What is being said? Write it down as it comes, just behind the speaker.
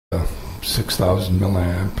6,000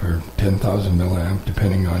 milliamp or 10,000 milliamp,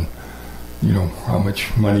 depending on, you know, how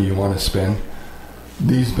much money you want to spend.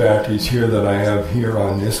 These batteries here that I have here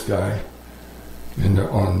on this guy, and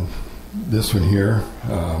on this one here,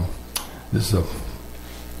 this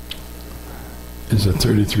is a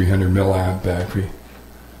 3,300 milliamp battery.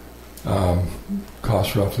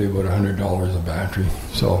 Costs roughly about $100 a battery.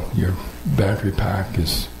 So your battery pack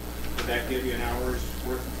is... Would that give you an hour's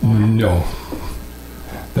worth of flying? No.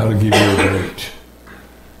 That'll give you about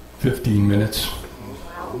 15 minutes,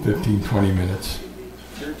 15, 20 minutes.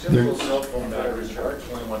 Your typical cell phone batteries are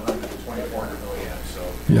 2,100 to 2,400 milliamps, so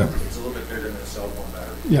yeah. It's a little bit bigger than a cell phone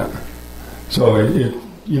battery. Yeah. So it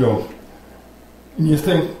you know, and you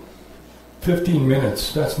think 15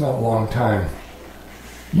 minutes, that's not a long time.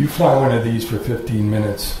 You fly one of these for 15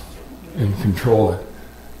 minutes and control it,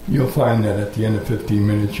 you'll find that at the end of 15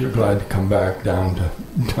 minutes, you're glad to come back down to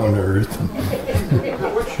earth.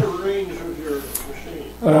 What's your range of your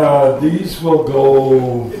machine? These will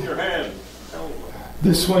go... In your hand.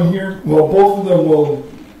 This one here, well, both of them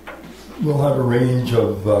will have a range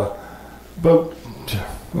of about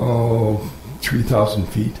 3,000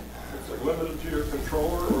 feet. Is it limited to your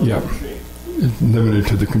controller or Yeah. the machine? It's limited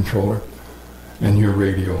to the controller and your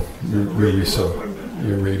radio, your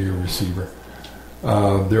radio receiver.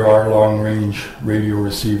 There are long-range radio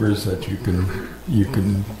receivers that you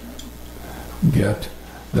can get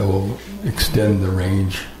that will extend the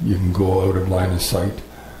range. You can go out of line of sight.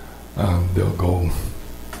 They'll go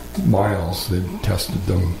miles. They've tested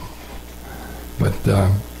them, but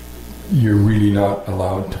you're really not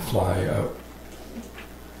allowed to fly out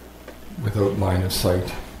without line of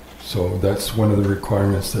sight. So that's one of the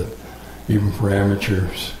requirements that even for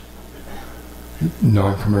amateurs,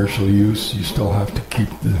 non-commercial use, you still have to keep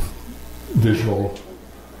the visual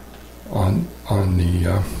on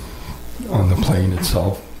the plane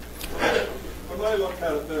itself. When I look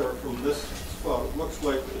at it there from this spot, it looks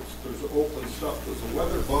like there's open stuff. Does the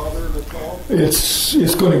weather bother it at all?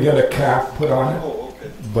 It's going to get a cap put on it, Oh,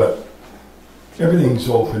 okay. but everything's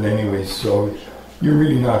open anyway, so you're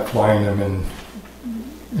really not flying them in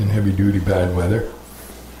heavy-duty bad weather.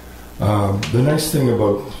 The nice thing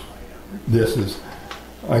about this is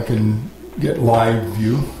I can get live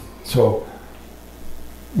view. So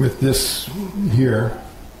with this here,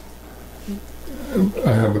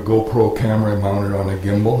 I have a GoPro camera mounted on a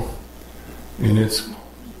gimbal, and it's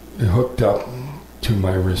hooked up to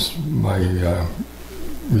my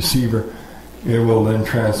receiver. It will then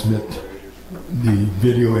transmit the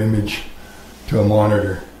video image to a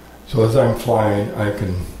monitor. So as I'm flying, I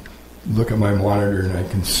can look at my monitor and I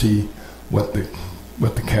can see what the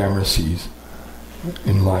camera sees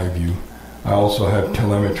in live view. I also have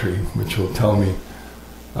telemetry, which will tell me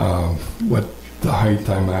what the height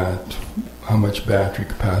I'm at, how much battery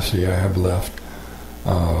capacity I have left.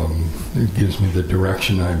 It gives me the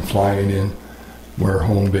direction I'm flying in, where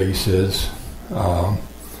home base is.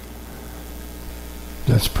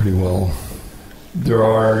 That's pretty well. There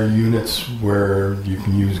are units where you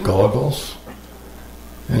can use goggles,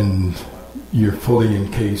 and you're fully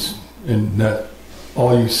encased, and that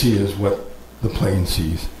all you see is what the plane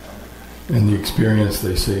sees. And the experience,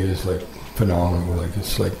 they say, is like phenomenal. Like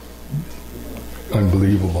it's like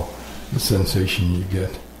unbelievable, the sensation you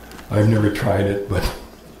get. I've never tried it, but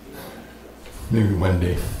maybe one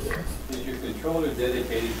day. Is your controller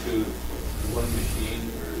dedicated to one machine?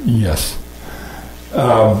 Or? Yes.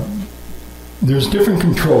 There's different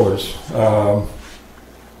controllers.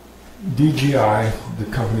 DJI, the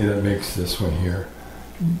company that makes this one here,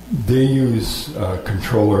 they use a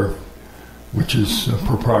controller which is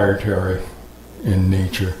proprietary in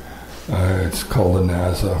nature. It's called the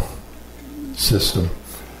NASA system.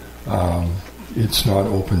 It's not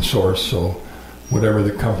open source, so whatever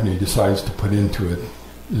the company decides to put into it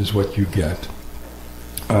is what you get.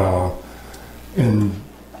 And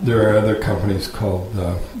there are other companies called,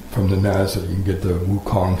 from the NASA, you can get the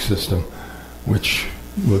Wukong system, which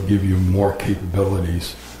will give you more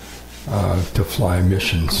capabilities to fly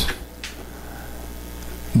missions.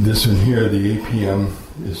 This one here, the APM,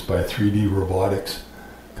 is by 3D Robotics,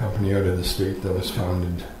 a company out of the state that was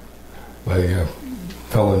founded by a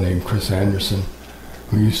fellow named Chris Anderson,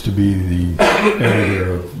 who used to be the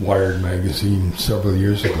editor of Wired magazine several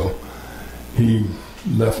years ago. He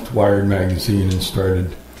left Wired magazine and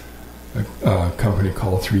started a company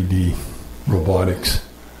called 3D Robotics.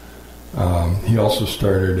 He also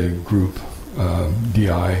started a group,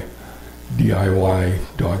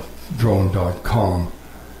 DIY.drone.com,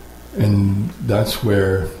 and that's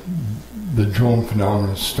where the drone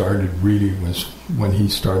phenomenon started. Really was when he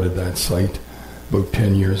started that site about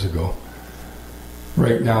 10 years ago.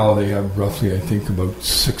 Right now they have roughly, I think, about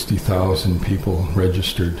 60,000 people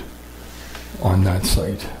registered on that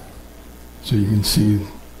site. So you can see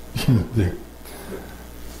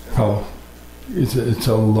how it's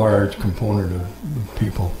a large component of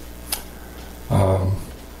people.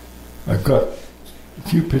 I've got a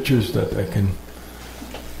few pictures that I can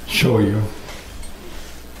show you.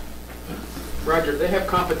 Roger, they have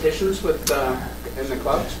competitions with in the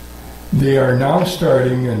clubs? They are now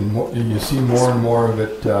starting, and you see more and more of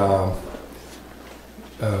it,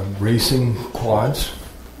 racing quads.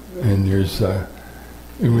 And there's,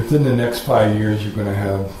 and within the next 5 years, you're going to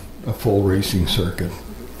have a full racing circuit.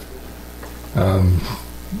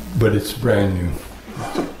 But it's brand new.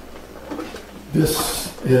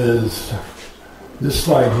 This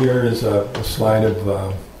slide here is a slide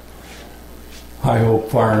of High Hope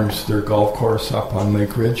Farms, their golf course up on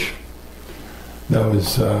Lake Ridge. That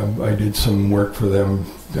was, I did some work for them.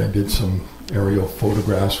 I did some aerial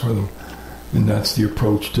photographs for them. And that's the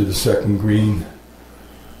approach to the second green.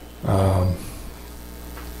 I'm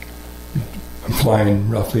flying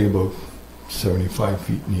roughly about 75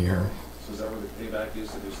 feet in the air. So is that where the payback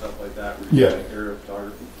is to do stuff like that? Yeah. Aerial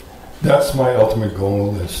photography? That's my ultimate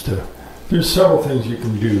goal, is to, there's several things you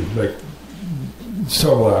can do, like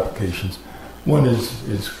several applications. One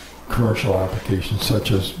is commercial applications,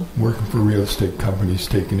 such as working for real estate companies,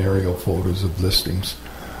 taking aerial photos of listings.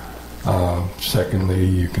 Secondly,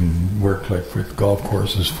 you can work like with golf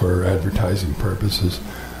courses for advertising purposes.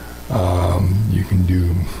 You can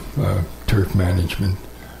do turf management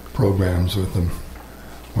programs with them,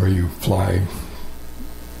 where you fly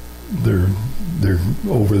their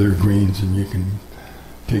over their greens, and you can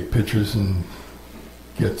take pictures and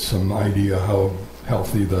get some idea how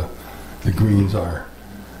healthy the greens are.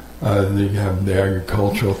 They have the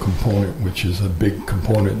agricultural component, which is a big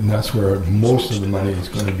component, and that's where most of the money is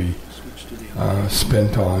going to be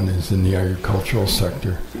spent on, is in the agricultural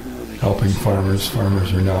sector, helping farmers.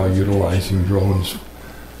 Farmers are now utilizing drones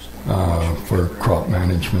for crop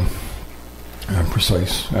management and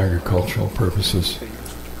precise agricultural purposes.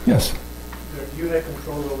 Yes? You had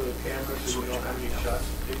control over the camera, so you know how many shots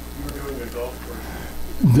you were doing a golf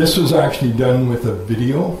course. This was actually done with a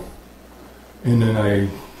video, and then I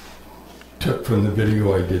took from the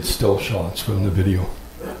video, I did still shots from the video.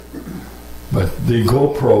 But the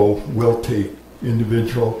GoPro will take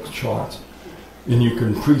individual shots, and you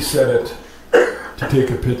can preset it to take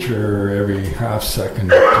a picture every half second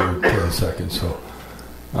to 10 seconds. So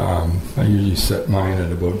I usually set mine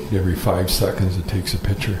at about every 5 seconds it takes a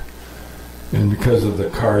picture. And because of the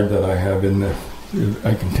card that I have in there,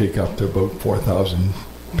 I can take up to about 4,000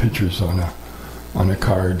 pictures on a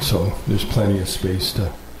card, so there's plenty of space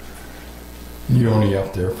to. You're only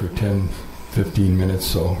up there for 10, 15 minutes,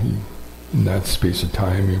 so in that space of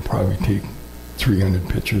time, you'll probably take 300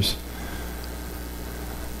 pictures.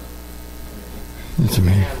 It's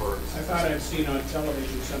amazing. I thought I'd seen on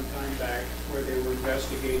television some time back where they were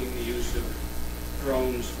investigating the use of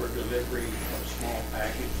drones for delivery of small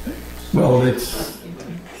package things. Well, it's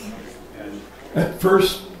at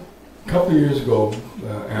first, a couple of years ago,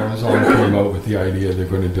 Amazon came out with the idea they're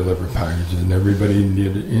going to deliver packages, and everybody in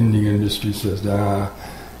the industry says,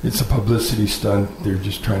 it's a publicity stunt. They're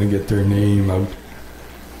just trying to get their name out.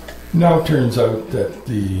 Now it turns out that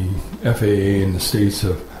the FAA in the States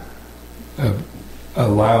have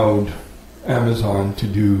allowed Amazon to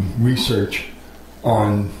do research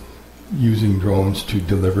on using drones to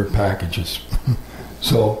deliver packages.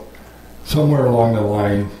 So somewhere along the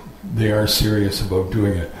line, they are serious about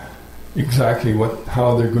doing it. Exactly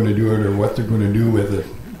how they're going to do it or what they're going to do with it,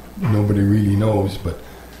 nobody really knows. But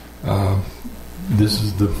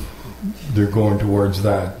they're going towards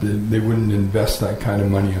that. They wouldn't invest that kind of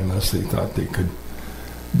money unless they thought they could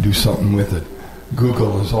do something with it.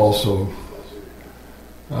 Google is also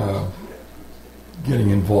getting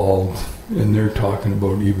involved, and they're talking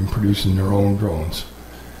about even producing their own drones.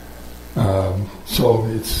 So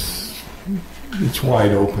it's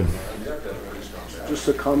wide open. Just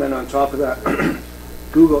a comment on top of that.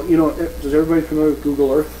 Google, is everybody familiar with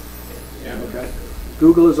Google Earth? Yeah. Okay.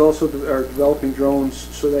 Google is also are developing drones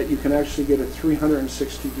so that you can actually get a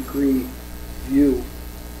 360-degree view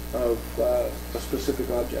of a specific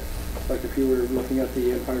object. Like if you were looking at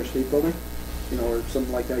the Empire State Building, or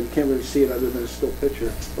something like that, you can't really see it other than a still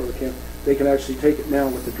picture. Or they can actually take it now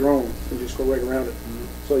with the drone and just go right around it.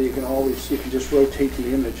 So you can just rotate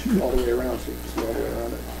the image all the way around, so you can see all the way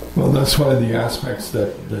around it. So. Well, that's one of the aspects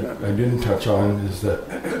that I didn't touch on, is that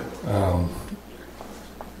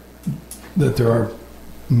that there are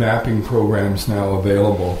mapping programs now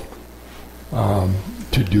available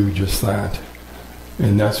to do just that.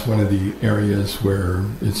 And that's one of the areas where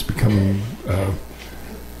it's becoming,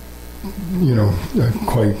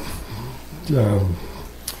 quite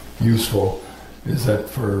useful, is that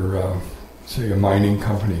for, say, a mining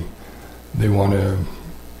company, they want to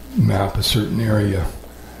map a certain area.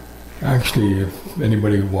 Actually, if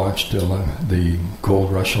anybody watched the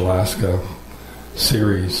Gold Rush Alaska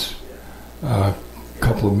series, about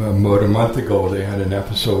a month ago, they had an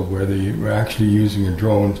episode where they were actually using a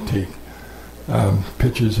drone to take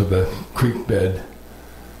pictures of a creek bed,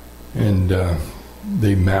 and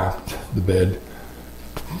they mapped the bed.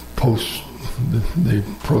 They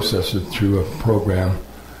processed it through a program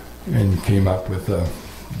and came up with a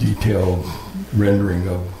detailed rendering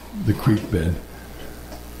of the creek bed.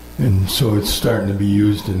 And so it's starting to be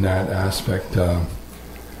used in that aspect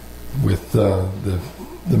with the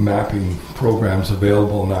mapping programs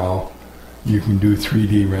available now. You can do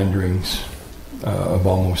 3D renderings of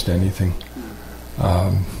almost anything.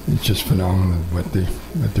 It's just phenomenal what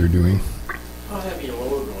they're doing. How heavy a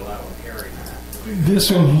load will that one carry?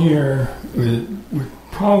 This one here would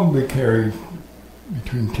probably carry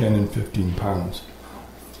between 10 and 15 pounds.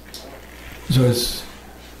 So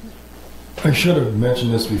I should have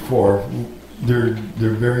mentioned this before. There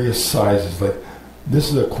are various sizes. Like this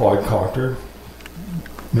is a quadcopter,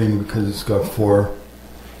 mainly because it's got 4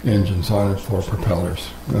 engines on it, 4 propellers.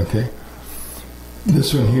 Okay.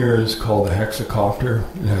 This one here is called a hexacopter.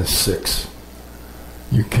 It has 6.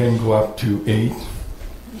 You can go up to 8,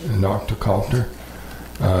 an octocopter,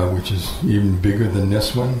 which is even bigger than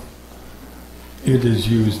this one. It is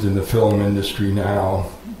used in the film industry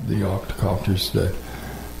now, the octocopters, that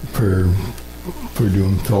for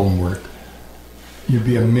doing film work. You'd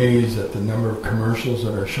be amazed at the number of commercials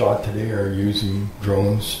that are shot today are using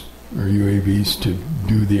drones or UAVs to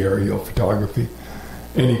do the aerial photography.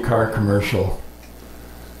 Any car commercial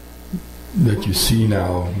that you see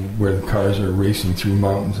now where the cars are racing through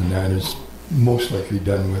mountains and that is most likely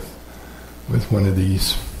done with one of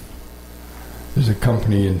these. There's a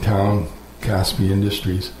company in town, Caspi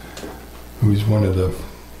Industries, who's one of the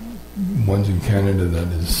ones in Canada that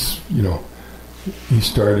is, he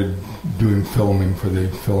started doing filming for the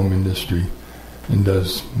film industry and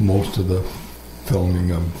does most of the filming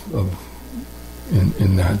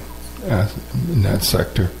in that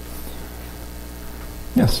sector.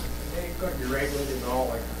 Yes. They got your regulated and all,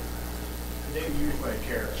 like they use by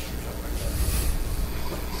terrorists or something like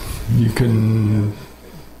that. You can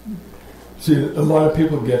see a lot of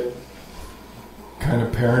people get kind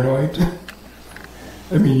of paranoid.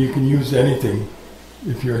 I mean, you can use anything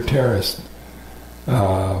if you're a terrorist.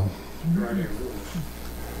 Well,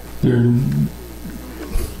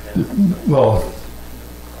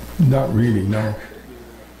 not really, no.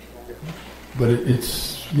 But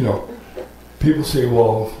it's, people say,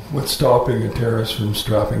 well, what's stopping a terrorist from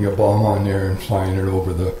strapping a bomb on there and flying it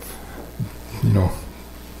over the,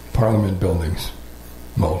 Parliament buildings?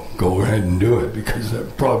 Well, go ahead and do it, because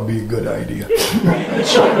that'd probably be a good idea.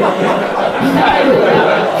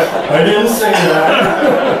 I didn't say that.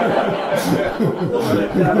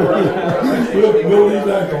 we'll leave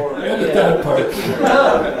that, edit that part.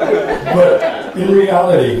 But in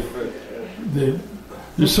reality,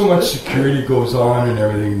 there's so much security goes on and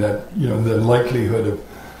everything that, the likelihood of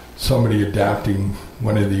somebody adapting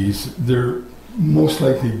one of these, there are most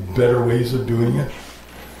likely better ways of doing it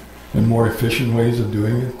and more efficient ways of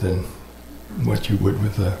doing it than what you would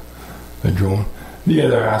with a drone. The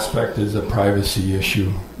other aspect is a privacy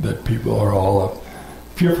issue that people are all up.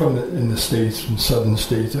 If you're in the States, from southern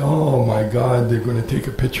states, oh my God, they're going to take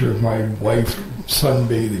a picture of my wife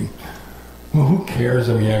sunbathing. Well, who cares?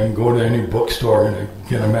 I mean, I can go to any bookstore and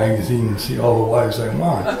get a magazine and see all the wives I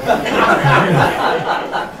want.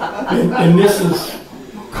 and this is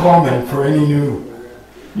common for any new,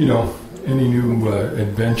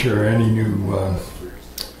 adventure, any new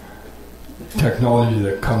technology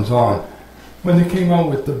that comes on. When they came out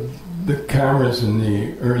with the cameras in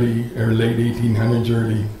the early or late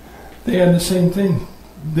 1800s, they had the same thing.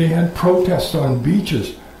 They had protests on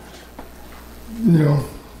beaches.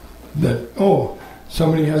 That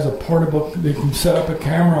somebody has a portable, they can set up a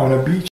camera on a beach